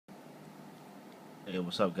Hey,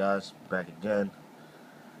 what's up, guys? Back again.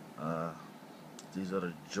 Uh, these are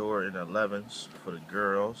the Jordan 11s for the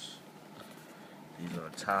girls. These are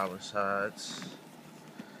the toddler sides.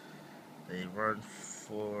 They run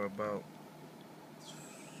for about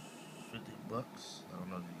 50 bucks. I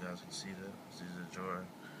don't know if you guys can see that. These are Jordan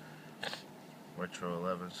Retro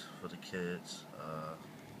 11s for the kids.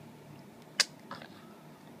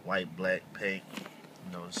 White, black, pink.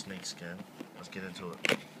 The snake skin. Let's get into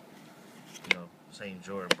it. Same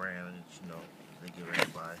Jordan brand. They get ready to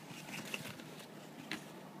buy.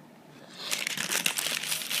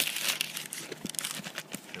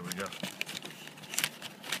 Here we go.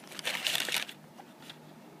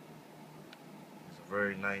 These are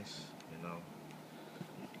very nice.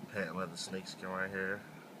 Patent leather snakeskin right here.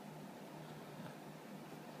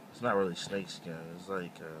 It's not really snakeskin. It's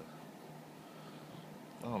like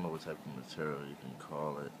I don't know what type of material you can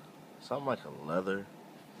call it. Something like a leather.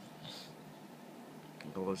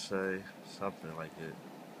 I'm gonna say something like it.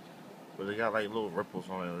 But they got like little ripples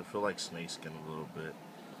on it. They feel like snakeskin a little bit.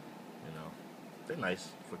 They're nice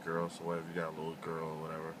for girls. So whether you got a little girl or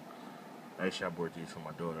whatever. Actually, I bought these for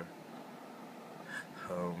my daughter.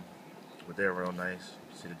 But they're real nice.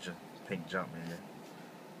 See the pink Jumpman.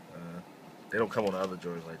 They don't come on the other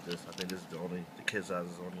Jordans like this. I think this is the kid size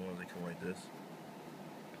is the only ones that come like this.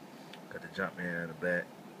 Got the Jumpman in the back.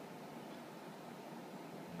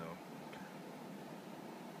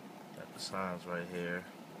 Got the signs right here.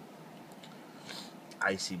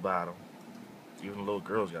 Icy bottom. Even the little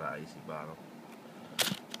girls got an icy bottom.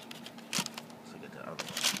 Let's look at the other one.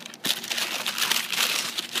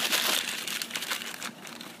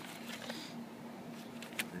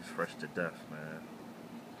 These fresh to death, man.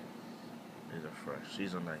 These are fresh.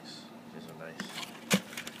 These are nice.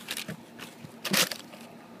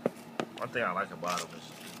 One thing I like about them is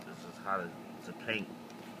how the paint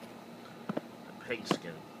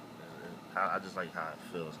skin. I just like how it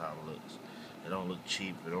feels, how it looks. It don't look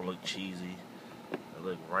cheap. It don't look cheesy. It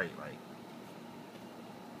look right. Like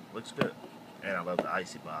looks good. And I love the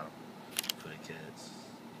icy bottom for the kids.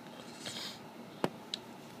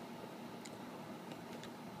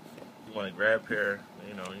 You want to grab a pair?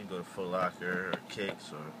 You can go to Foot Locker or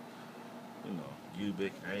Kicks or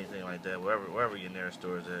Ubik or anything like that. Wherever your nearest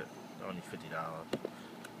store is at. They're only $50. You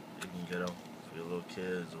can get them for your little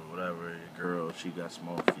kids or whatever. Your girl, she got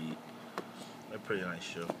small feet. They're pretty nice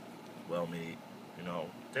shoe. Well made.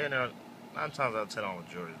 They're 9 times out of 10 all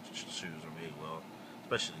the Jordan shoes are made well,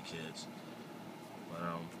 especially the kids. But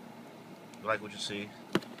you like what you see,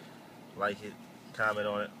 like it, comment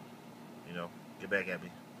on it. Get back at me.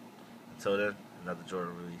 Until then, another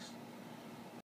Jordan release.